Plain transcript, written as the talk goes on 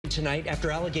tonight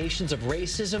after allegations of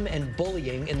racism and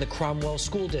bullying in the Cromwell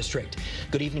School District.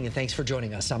 Good evening and thanks for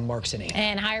joining us. I'm Mark Sinny.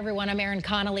 And hi everyone, I'm Erin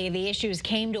Connolly. The issues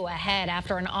came to a head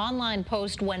after an online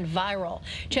post went viral.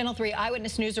 Channel 3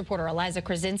 Eyewitness News reporter Eliza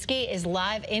Krasinski is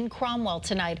live in Cromwell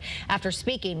tonight after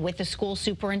speaking with the school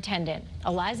superintendent.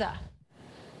 Eliza.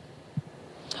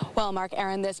 Well, Mark,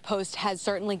 Erin, this post has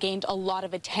certainly gained a lot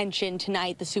of attention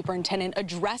tonight. The superintendent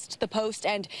addressed the post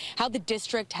and how the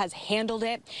district has handled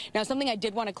it. Now, something I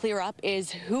did want to clear up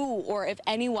is who or if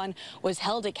anyone was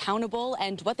held accountable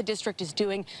and what the district is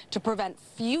doing to prevent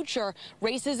future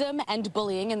racism and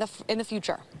bullying in the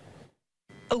future.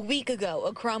 A week ago,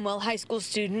 a Cromwell High School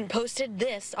student posted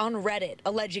this on Reddit,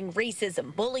 alleging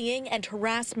racism, bullying, and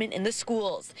harassment in the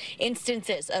schools.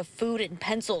 Instances of food and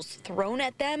pencils thrown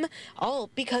at them, all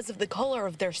because of the color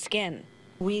of their skin.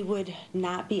 We would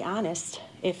not be honest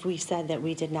if we said that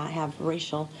we did not have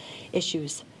racial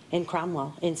issues in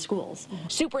Cromwell in schools.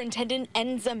 Superintendent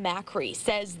Enza Macri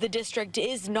says the district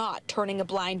is not turning a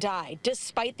blind eye,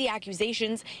 despite the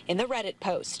accusations in the Reddit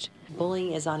post.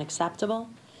 Bullying is unacceptable.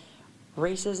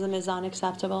 Racism is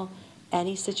unacceptable.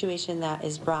 Any situation that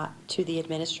is brought to the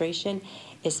administration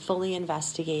is fully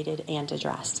investigated and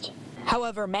addressed.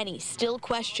 However, many still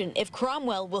question if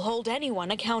Cromwell will hold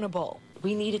anyone accountable.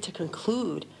 We needed to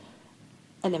conclude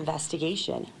an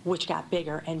investigation, which got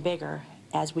bigger and bigger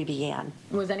as we began.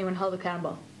 Was anyone held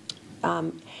accountable?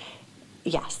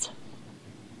 Yes,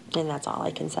 and that's all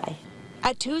I can say.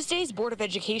 At Tuesday's Board of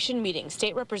Education meeting,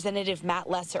 State Representative Matt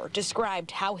Lesser described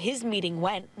how his meeting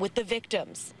went with the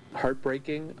victims.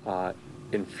 Heartbreaking,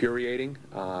 infuriating,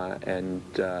 and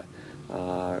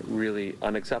really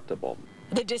unacceptable.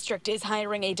 The district is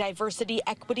hiring a diversity,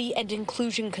 equity, and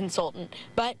inclusion consultant,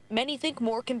 but many think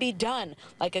more can be done,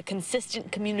 like a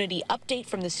consistent community update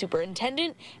from the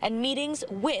superintendent and meetings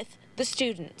with the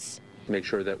students. Make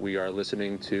sure that we are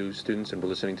listening to students and we're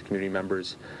listening to community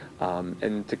members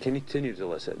and to continue to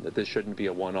listen, that this shouldn't be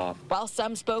a one-off. While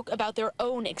some spoke about their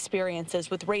own experiences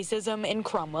with racism in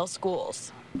Cromwell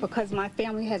schools. Because my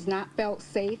family has not felt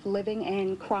safe living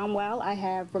in Cromwell, I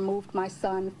have removed my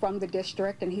son from the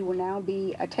district and he will now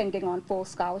be attending on full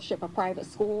scholarship a private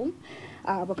school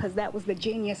because that was the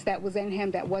genius that was in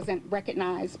him that wasn't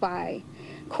recognized by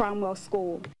Cromwell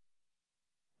School.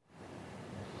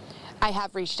 I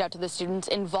have reached out to the students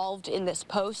involved in this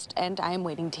post, and I am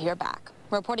waiting to hear back.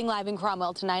 Reporting live in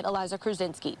Cromwell tonight, Eliza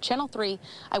Krasinski, Channel 3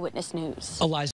 Eyewitness News. Eliza.